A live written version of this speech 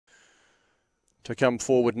to come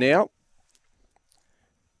forward now.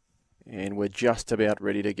 And we're just about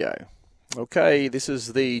ready to go. Okay, this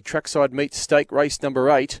is the trackside meet stake race number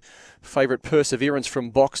 8. Favourite Perseverance from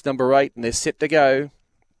box number 8, and they're set to go.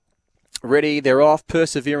 Ready, they're off.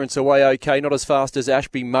 Perseverance away okay, not as fast as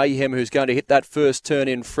Ashby Mayhem, who's going to hit that first turn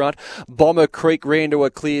in front. Bomber Creek ran to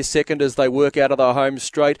a clear second as they work out of the home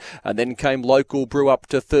straight, and then came Local Brew up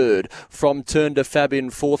to third. From Turn to Fab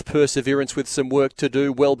in fourth, Perseverance with some work to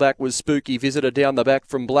do. Well back was Spooky Visitor down the back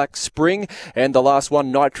from Black Spring, and the last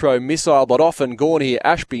one, Nitro Missile, but off and gone here,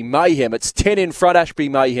 Ashby Mayhem. It's 10 in front, Ashby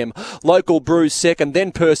Mayhem. Local Brew's second,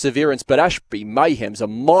 then Perseverance, but Ashby Mayhem's a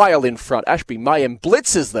mile in front. Ashby Mayhem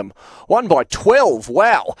blitzes them. Won by 12.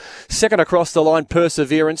 Wow. Second across the line,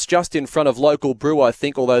 Perseverance, just in front of Local Brew, I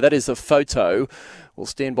think, although that is a photo. We'll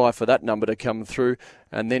stand by for that number to come through.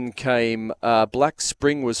 And then came Black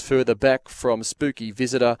Spring was further back from Spooky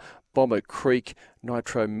Visitor. Bomber Creek,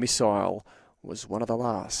 Nitro Missile was one of the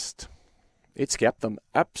last. It's gapped them.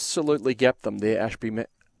 Absolutely gapped them there,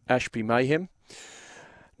 Ashby Mayhem.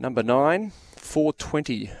 Number 9,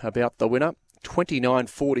 420 about the winner.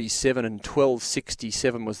 29.47 and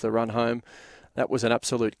 12.67 was the run home. That was an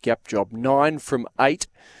absolute gap job. 9 from 8,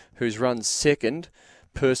 who's run second,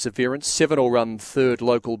 Perseverance. 7 will run third,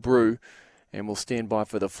 Local Brew. And we'll stand by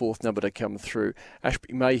for the fourth number to come through.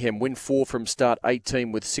 Ashby Mayhem win 4 from start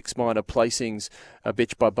 18 with 6 minor placings. A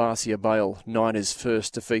bitch by Barcia Bale. 9 is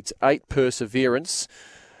first, defeats 8 Perseverance.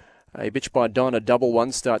 A bitch by Dinah Double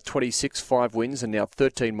One, start 26, 5 wins and now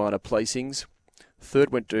 13 minor placings.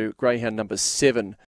 Third went to Greyhound number 7,